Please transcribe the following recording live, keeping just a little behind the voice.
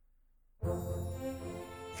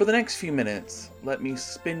For the next few minutes, let me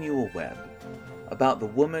spin you a web about the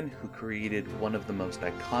woman who created one of the most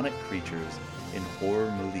iconic creatures in horror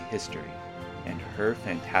movie history and her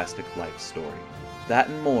fantastic life story. That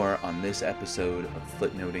and more on this episode of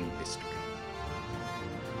Footnoting History.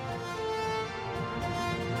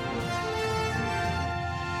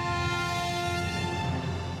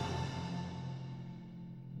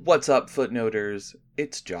 What's up, Footnoters?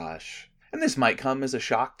 It's Josh. And this might come as a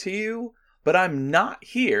shock to you, but I'm not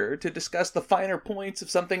here to discuss the finer points of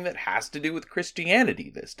something that has to do with Christianity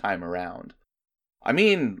this time around. I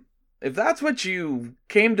mean, if that's what you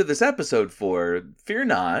came to this episode for, fear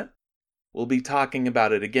not. We'll be talking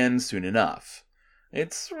about it again soon enough.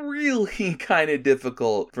 It's really kind of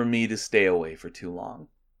difficult for me to stay away for too long.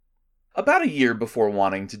 About a year before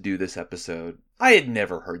wanting to do this episode, I had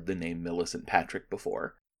never heard the name Millicent Patrick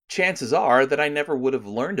before. Chances are that I never would have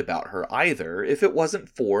learned about her either if it wasn't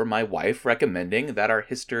for my wife recommending that our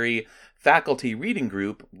history faculty reading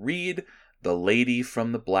group read The Lady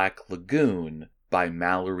from the Black Lagoon by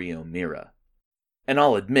Mallory O'Meara. And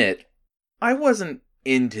I'll admit, I wasn't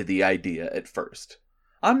into the idea at first.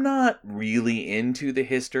 I'm not really into the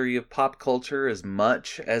history of pop culture as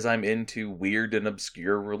much as I'm into weird and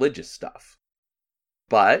obscure religious stuff.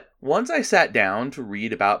 But once I sat down to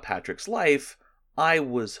read about Patrick's life, I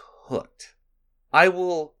was hooked. I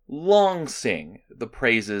will long sing the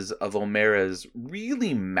praises of O'Meara's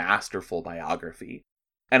really masterful biography.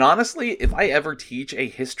 And honestly, if I ever teach a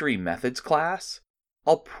history methods class,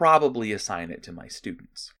 I'll probably assign it to my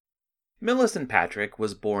students. Millicent Patrick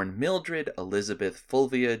was born Mildred Elizabeth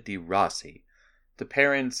Fulvia de Rossi to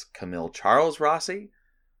parents Camille Charles Rossi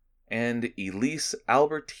and Elise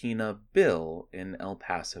Albertina Bill in El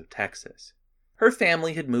Paso, Texas. Her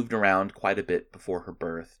family had moved around quite a bit before her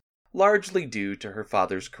birth, largely due to her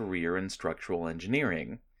father's career in structural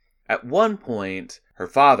engineering. At one point, her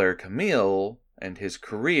father, Camille, and his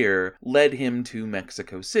career led him to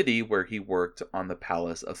Mexico City, where he worked on the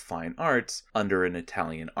Palace of Fine Arts under an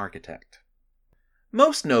Italian architect.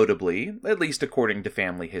 Most notably, at least according to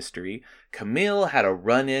family history, Camille had a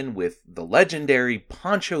run-in with the legendary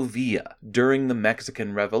Pancho Villa during the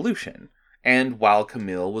Mexican Revolution, and while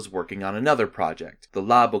Camille was working on another project, the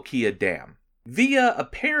La Boquilla Dam. Villa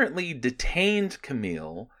apparently detained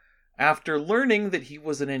Camille after learning that he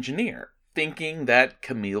was an engineer, thinking that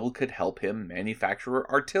Camille could help him manufacture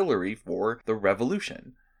artillery for the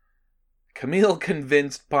revolution. Camille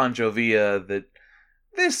convinced Pancho Villa that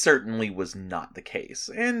this certainly was not the case,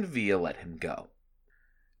 and Villa let him go.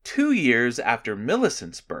 2 years after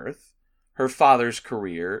Millicent's birth, her father's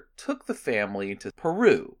career took the family to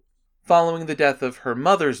Peru. Following the death of her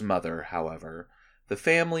mother's mother, however, the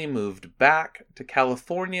family moved back to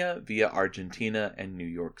California via Argentina and New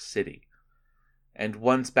York City. And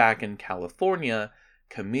once back in California,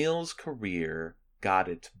 Camille's career got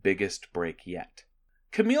its biggest break yet.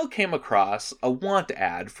 Camille came across a want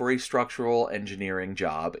ad for a structural engineering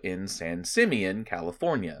job in San Simeon,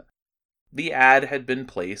 California. The ad had been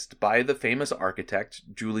placed by the famous architect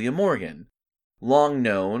Julia Morgan, long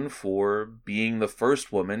known for being the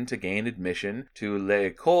first woman to gain admission to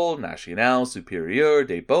l'École Nationale Supérieure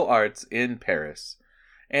des Beaux-Arts in Paris,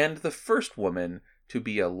 and the first woman to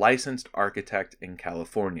be a licensed architect in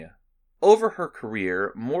California. Over her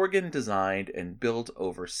career, Morgan designed and built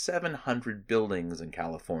over 700 buildings in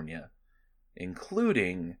California,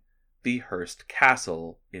 including the Hearst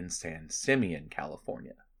Castle in San Simeon,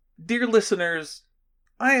 California. Dear listeners,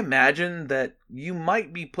 I imagine that you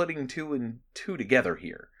might be putting two and two together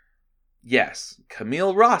here. Yes,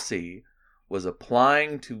 Camille Rossi was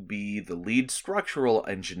applying to be the lead structural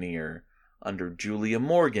engineer under Julia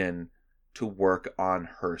Morgan to work on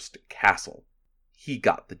Hearst Castle. He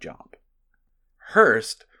got the job.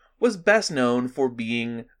 Hearst was best known for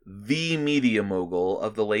being the media mogul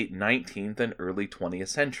of the late 19th and early 20th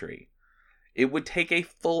century. It would take a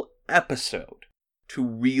full episode to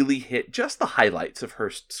really hit just the highlights of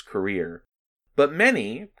Hearst's career, but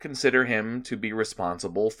many consider him to be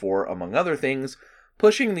responsible for, among other things,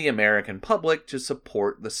 pushing the American public to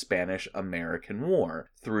support the Spanish-American War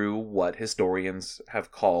through what historians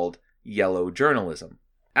have called yellow journalism.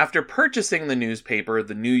 After purchasing the newspaper,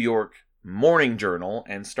 the New York Morning Journal,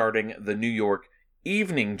 and starting the New York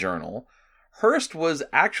Evening Journal, Hearst was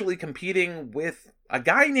actually competing with a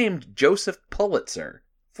guy named Joseph Pulitzer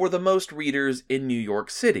for the most readers in New York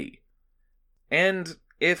City. And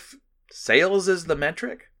if sales is the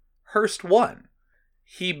metric, Hearst won.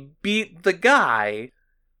 He beat the guy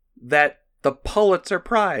that the Pulitzer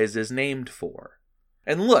Prize is named for.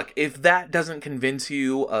 And look, if that doesn't convince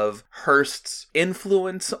you of Hearst's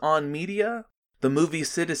influence on media, The movie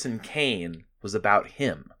Citizen Kane was about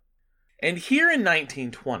him. And here in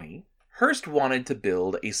 1920, Hearst wanted to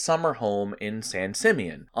build a summer home in San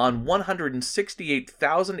Simeon on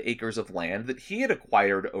 168,000 acres of land that he had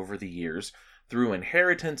acquired over the years through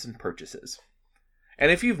inheritance and purchases.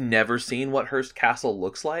 And if you've never seen what Hearst Castle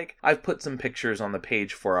looks like, I've put some pictures on the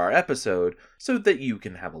page for our episode so that you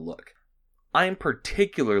can have a look. I'm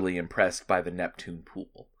particularly impressed by the Neptune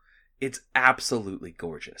pool. It's absolutely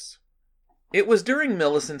gorgeous. It was during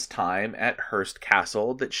Millicent's time at Hearst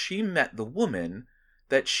Castle that she met the woman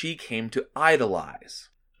that she came to idolize,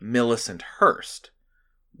 Millicent Hearst,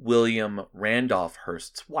 William Randolph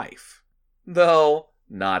Hearst's wife, though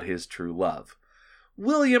not his true love.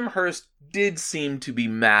 William Hearst did seem to be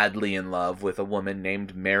madly in love with a woman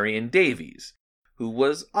named Marion Davies, who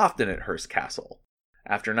was often at Hearst Castle.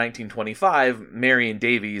 After 1925, Marion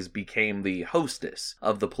Davies became the hostess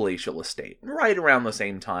of the palatial estate, right around the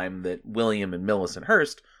same time that William and Millicent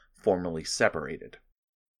Hearst formally separated.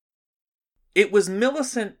 It was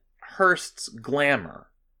Millicent Hearst's glamour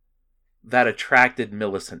that attracted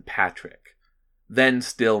Millicent Patrick, then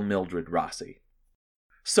still Mildred Rossi.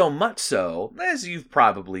 So much so, as you've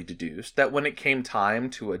probably deduced, that when it came time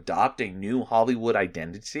to adopt a new Hollywood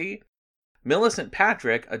identity, Millicent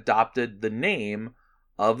Patrick adopted the name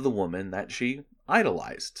of the woman that she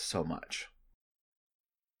idolized so much.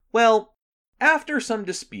 Well, after some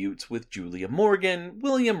disputes with Julia Morgan,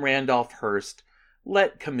 William Randolph Hearst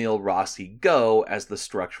let Camille Rossi go as the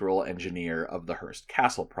structural engineer of the Hearst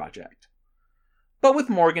Castle project. But with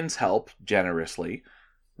Morgan's help, generously,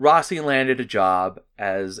 Rossi landed a job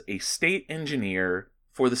as a state engineer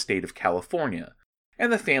for the state of California,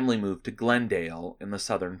 and the family moved to Glendale in the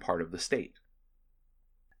southern part of the state.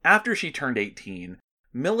 After she turned 18,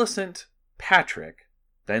 Millicent Patrick,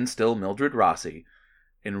 then still Mildred Rossi,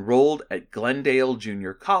 enrolled at Glendale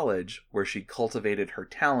Junior College, where she cultivated her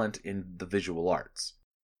talent in the visual arts.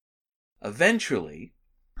 Eventually,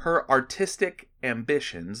 her artistic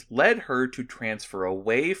ambitions led her to transfer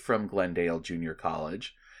away from Glendale Junior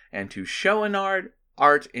College and to Chouinard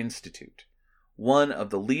Art Institute, one of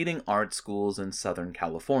the leading art schools in Southern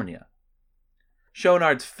California.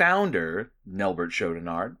 Chouinard's founder, Nelbert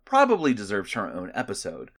Chouinard, probably deserves her own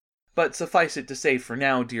episode, but suffice it to say for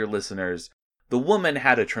now, dear listeners, the woman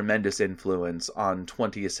had a tremendous influence on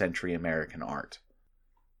 20th century American art.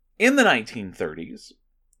 In the 1930s,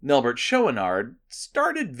 Nelbert Chouinard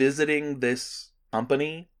started visiting this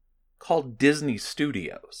company called Disney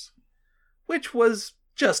Studios, which was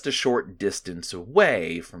just a short distance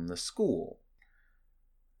away from the school.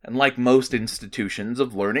 And like most institutions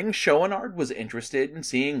of learning, Chouinard was interested in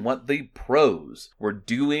seeing what the pros were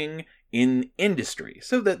doing in industry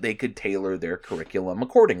so that they could tailor their curriculum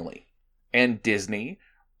accordingly. And Disney,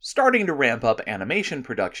 starting to ramp up animation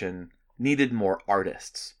production, needed more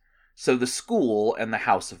artists. So the school and the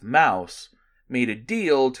House of Mouse made a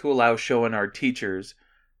deal to allow Chouinard teachers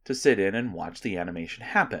to sit in and watch the animation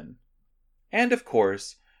happen. And of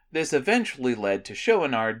course, this eventually led to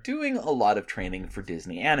Chouinard doing a lot of training for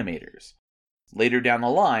Disney animators. Later down the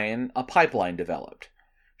line, a pipeline developed.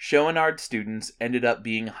 Chouinard students ended up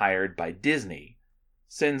being hired by Disney,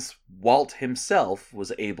 since Walt himself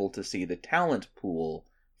was able to see the talent pool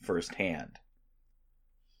firsthand.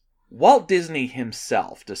 Walt Disney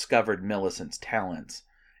himself discovered Millicent's talents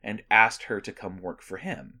and asked her to come work for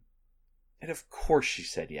him. And of course she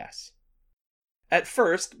said yes. At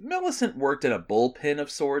first, Millicent worked in a bullpen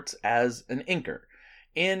of sorts as an inker.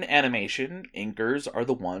 In animation, inkers are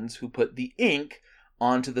the ones who put the ink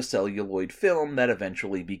onto the celluloid film that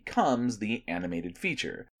eventually becomes the animated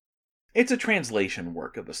feature. It's a translation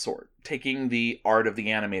work of a sort, taking the art of the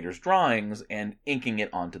animator's drawings and inking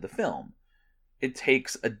it onto the film. It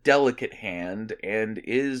takes a delicate hand and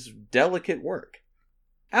is delicate work.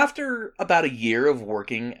 After about a year of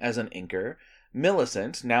working as an inker,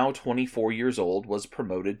 Millicent, now 24 years old, was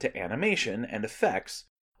promoted to animation and effects,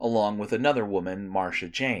 along with another woman, Marcia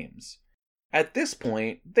James. At this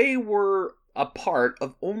point, they were a part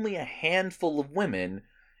of only a handful of women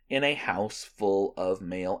in a house full of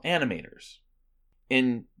male animators.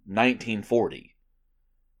 In 1940.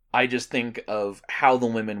 I just think of how the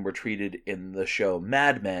women were treated in the show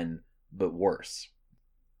Mad Men, but worse.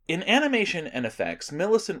 In animation and effects,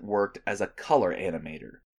 Millicent worked as a color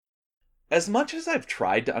animator. As much as I've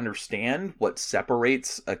tried to understand what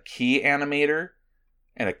separates a key animator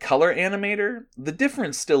and a color animator, the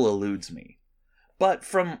difference still eludes me. But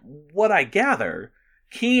from what I gather,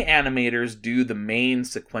 key animators do the main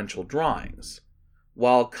sequential drawings,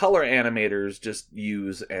 while color animators just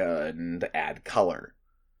use and add color.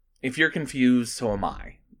 If you're confused, so am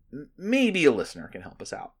I. Maybe a listener can help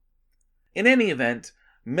us out. In any event,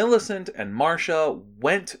 Millicent and Marcia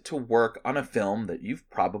went to work on a film that you've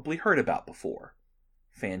probably heard about before,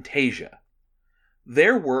 Fantasia.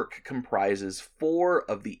 Their work comprises 4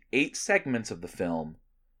 of the 8 segments of the film,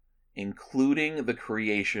 including the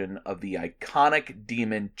creation of the iconic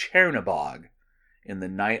demon Chernabog in the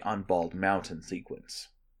Night on Bald Mountain sequence.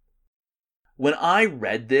 When I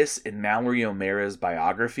read this in Mallory O'Meara's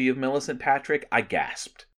biography of Millicent Patrick, I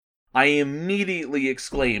gasped. I immediately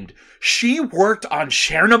exclaimed, "She worked on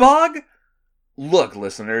Chernabog?" Look,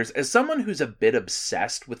 listeners, as someone who's a bit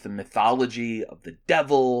obsessed with the mythology of the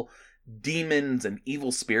devil, demons, and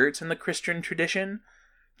evil spirits in the Christian tradition,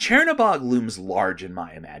 Chernabog looms large in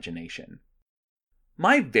my imagination.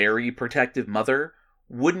 My very protective mother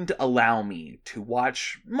wouldn't allow me to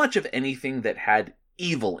watch much of anything that had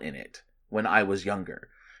evil in it when I was younger.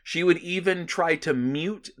 She would even try to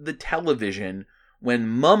mute the television when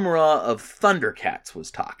Mumra of Thundercats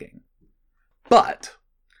was talking. But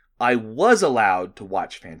I was allowed to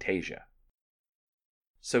watch Fantasia.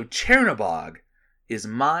 So Chernabog is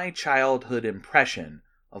my childhood impression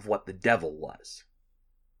of what the devil was.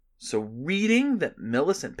 So reading that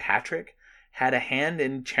Millicent Patrick had a hand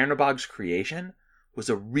in Chernabog's creation was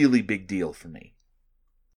a really big deal for me.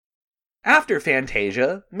 After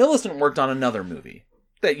Fantasia, Millicent worked on another movie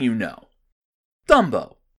that you know,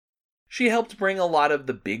 Dumbo. She helped bring a lot of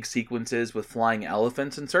the big sequences with flying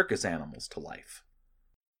elephants and circus animals to life.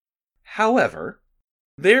 However,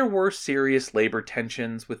 there were serious labor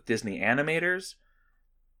tensions with Disney animators,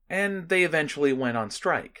 and they eventually went on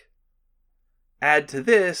strike. Add to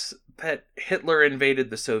this that Hitler invaded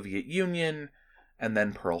the Soviet Union, and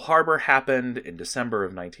then Pearl Harbor happened in December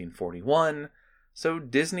of 1941, so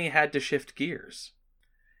Disney had to shift gears.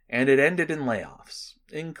 And it ended in layoffs,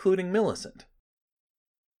 including Millicent.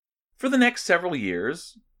 For the next several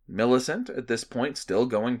years, Millicent, at this point still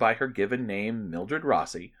going by her given name Mildred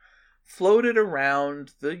Rossi, floated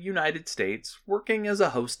around the United States working as a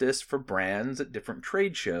hostess for brands at different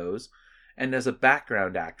trade shows and as a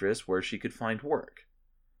background actress where she could find work.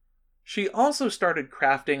 She also started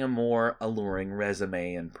crafting a more alluring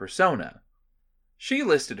resume and persona. She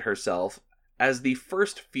listed herself as the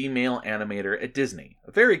first female animator at Disney,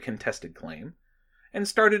 a very contested claim, and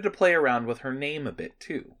started to play around with her name a bit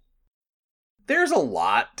too. There's a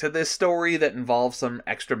lot to this story that involves some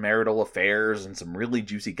extramarital affairs and some really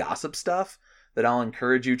juicy gossip stuff that I'll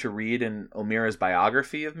encourage you to read in O'Meara's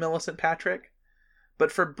biography of Millicent Patrick.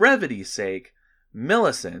 But for brevity's sake,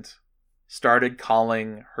 Millicent started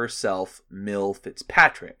calling herself Mill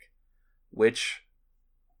Fitzpatrick, which,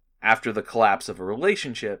 after the collapse of a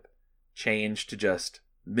relationship, changed to just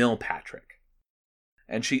Mill Patrick.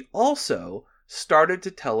 And she also started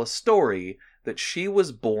to tell a story that she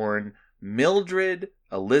was born Mildred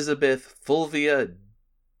Elizabeth Fulvia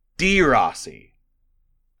di Rossi,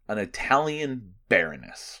 an Italian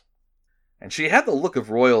baroness. And she had the look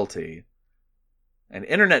of royalty, and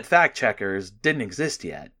internet fact checkers didn't exist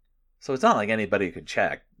yet, so it's not like anybody could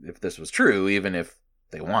check if this was true, even if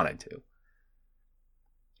they wanted to.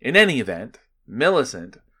 In any event,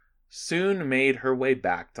 Millicent soon made her way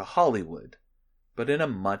back to Hollywood, but in a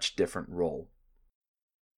much different role.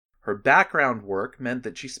 Her background work meant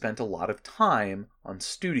that she spent a lot of time on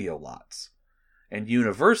studio lots, and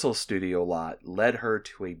Universal's studio lot led her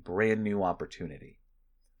to a brand new opportunity.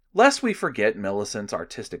 Lest we forget Millicent's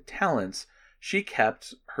artistic talents, she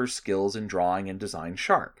kept her skills in drawing and design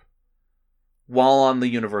sharp. While on the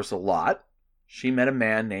Universal lot, she met a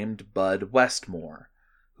man named Bud Westmore,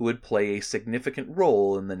 who would play a significant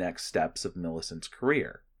role in the next steps of Millicent's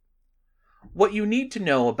career. What you need to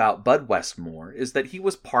know about Bud Westmore is that he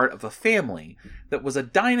was part of a family that was a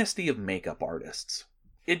dynasty of makeup artists.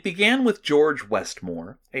 It began with George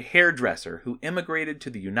Westmore, a hairdresser who immigrated to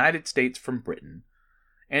the United States from Britain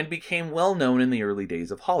and became well known in the early days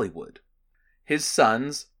of Hollywood. His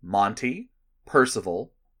sons, Monty,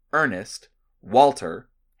 Percival, Ernest, Walter,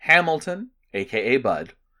 Hamilton, aka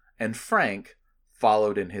Bud, and Frank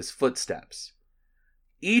followed in his footsteps.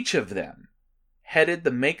 Each of them headed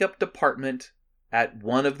the makeup department at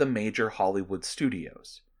one of the major Hollywood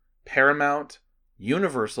studios: Paramount,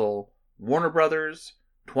 Universal, Warner Brothers,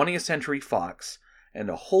 20th Century Fox, and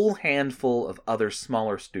a whole handful of other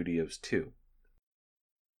smaller studios too.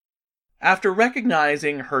 After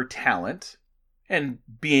recognizing her talent and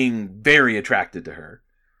being very attracted to her,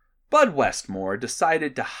 Bud Westmore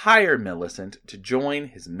decided to hire Millicent to join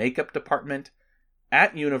his makeup department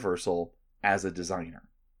at Universal as a designer.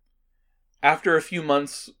 After a few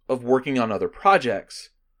months of working on other projects,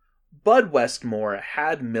 Bud Westmore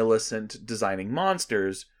had Millicent designing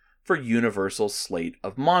monsters for Universal's slate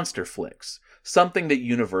of monster flicks, something that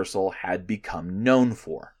Universal had become known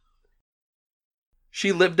for.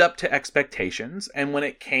 She lived up to expectations, and when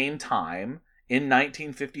it came time, in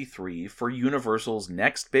 1953, for Universal's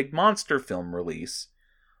next big monster film release,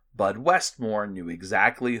 Bud Westmore knew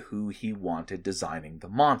exactly who he wanted designing the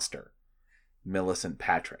monster: Millicent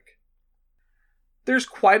Patrick. There's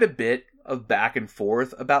quite a bit of back and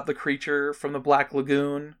forth about the creature from the Black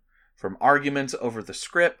Lagoon, from arguments over the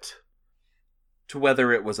script, to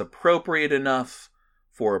whether it was appropriate enough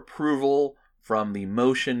for approval from the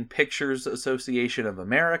Motion Pictures Association of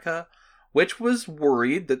America, which was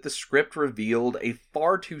worried that the script revealed a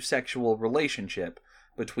far too sexual relationship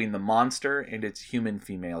between the monster and its human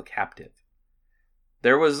female captive.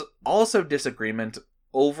 There was also disagreement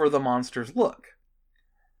over the monster's look.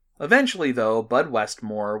 Eventually, though, Bud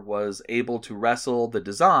Westmore was able to wrestle the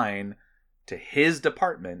design to his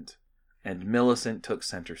department, and Millicent took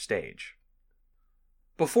center stage.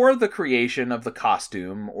 Before the creation of the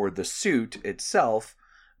costume or the suit itself,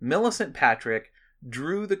 Millicent Patrick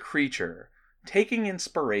drew the creature, taking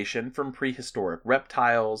inspiration from prehistoric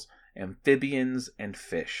reptiles, amphibians, and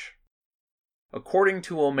fish. According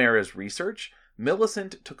to O'Mara's research,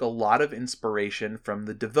 Millicent took a lot of inspiration from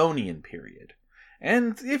the Devonian period.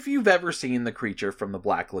 And if you've ever seen the creature from the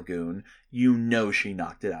Black Lagoon, you know she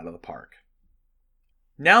knocked it out of the park.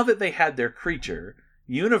 Now that they had their creature,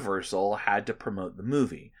 Universal had to promote the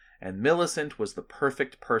movie, and Millicent was the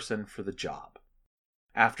perfect person for the job.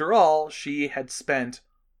 After all, she had spent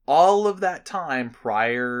all of that time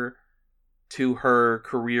prior to her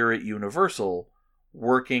career at Universal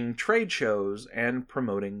working trade shows and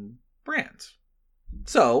promoting brands.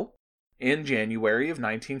 So, in January of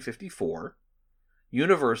 1954,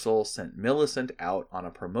 Universal sent Millicent out on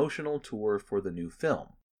a promotional tour for the new film.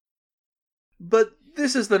 But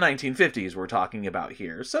this is the 1950s we're talking about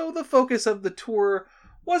here, so the focus of the tour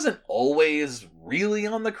wasn't always really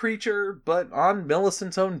on the creature, but on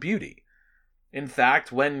Millicent's own beauty. In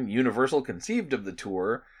fact, when Universal conceived of the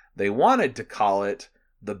tour, they wanted to call it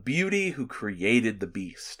The Beauty Who Created the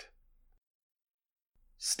Beast.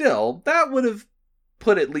 Still, that would have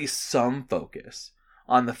put at least some focus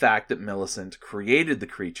on the fact that Millicent created the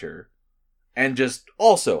creature and just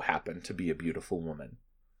also happened to be a beautiful woman.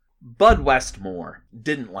 Bud Westmore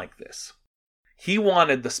didn't like this. He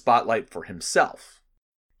wanted the spotlight for himself.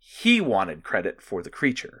 He wanted credit for the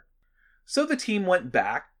creature. So the team went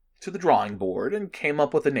back to the drawing board and came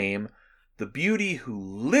up with the name The Beauty Who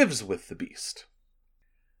Lives with the Beast.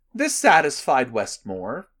 This satisfied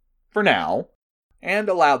Westmore, for now, and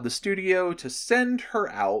allowed the studio to send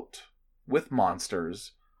her out with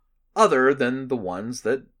monsters other than the ones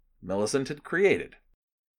that Millicent had created.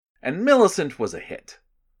 And Millicent was a hit.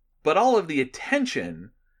 But all of the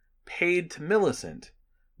attention paid to Millicent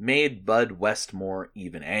made Bud Westmore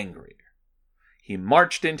even angrier. He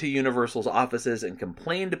marched into Universal's offices and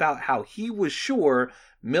complained about how he was sure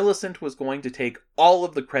Millicent was going to take all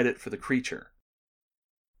of the credit for the creature.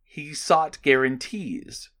 He sought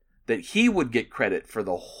guarantees that he would get credit for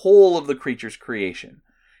the whole of the creature's creation.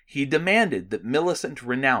 He demanded that Millicent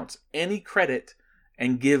renounce any credit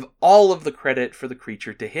and give all of the credit for the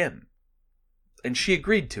creature to him. And she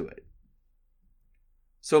agreed to it.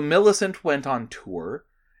 So Millicent went on tour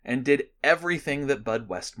and did everything that Bud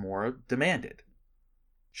Westmore demanded.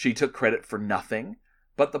 She took credit for nothing,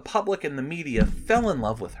 but the public and the media fell in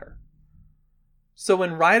love with her. So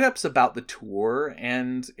in write-ups about the tour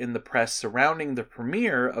and in the press surrounding the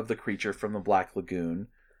premiere of The Creature from the Black Lagoon,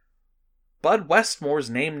 Bud Westmore's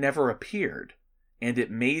name never appeared, and it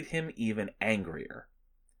made him even angrier.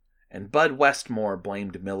 And Bud Westmore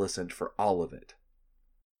blamed Millicent for all of it.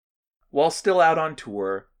 While still out on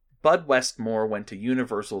tour, Bud Westmore went to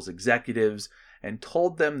Universal's executives and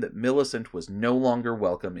told them that Millicent was no longer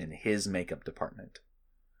welcome in his makeup department.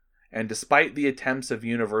 And despite the attempts of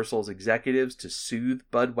Universal's executives to soothe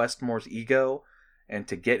Bud Westmore's ego and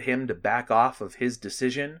to get him to back off of his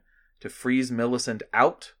decision to freeze Millicent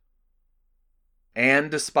out, and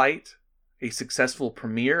despite a successful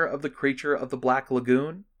premiere of The Creature of the Black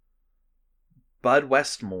Lagoon, Bud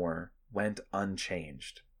Westmore went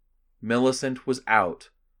unchanged. Millicent was out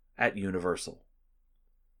at Universal.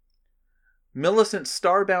 Millicent's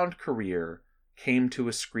starbound career came to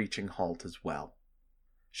a screeching halt as well.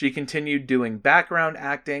 She continued doing background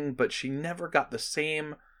acting, but she never got the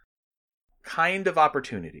same kind of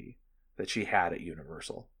opportunity that she had at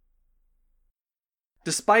Universal.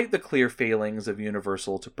 Despite the clear failings of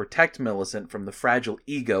Universal to protect Millicent from the fragile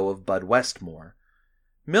ego of Bud Westmore,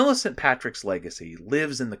 Millicent Patrick's legacy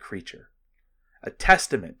lives in the creature, a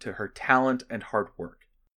testament to her talent and hard work.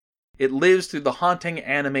 It lives through the haunting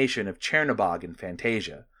animation of Chernabog and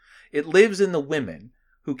Fantasia. It lives in the women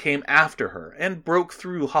who came after her and broke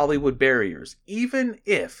through Hollywood barriers, even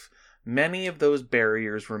if many of those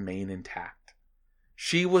barriers remain intact.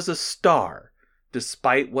 She was a star,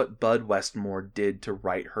 despite what Bud Westmore did to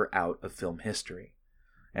write her out of film history,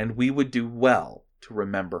 and we would do well to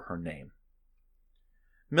remember her name.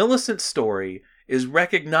 Millicent's story is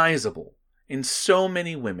recognizable in so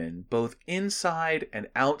many women, both inside and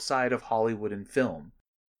outside of Hollywood and film.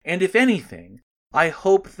 And if anything, I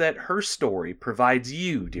hope that her story provides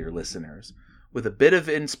you, dear listeners, with a bit of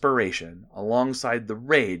inspiration alongside the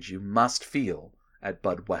rage you must feel at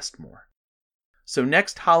Bud Westmore. So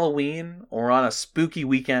next Halloween, or on a spooky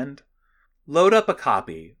weekend, load up a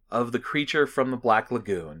copy of The Creature from the Black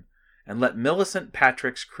Lagoon and let Millicent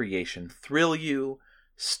Patrick's creation thrill you,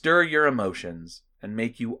 stir your emotions, and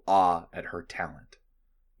make you awe at her talent.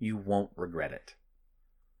 You won't regret it.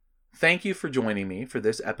 Thank you for joining me for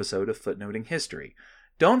this episode of Footnoting History.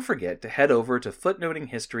 Don't forget to head over to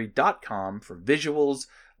footnotinghistory.com for visuals,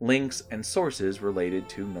 links, and sources related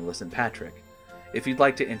to Millicent Patrick. If you'd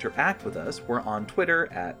like to interact with us, we're on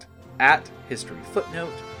Twitter at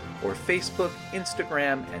 @HistoryFootnote, or Facebook,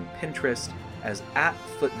 Instagram, and Pinterest as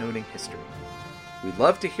 @FootnotingHistory. We'd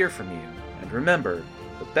love to hear from you, and remember,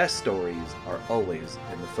 the best stories are always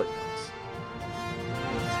in the footnotes.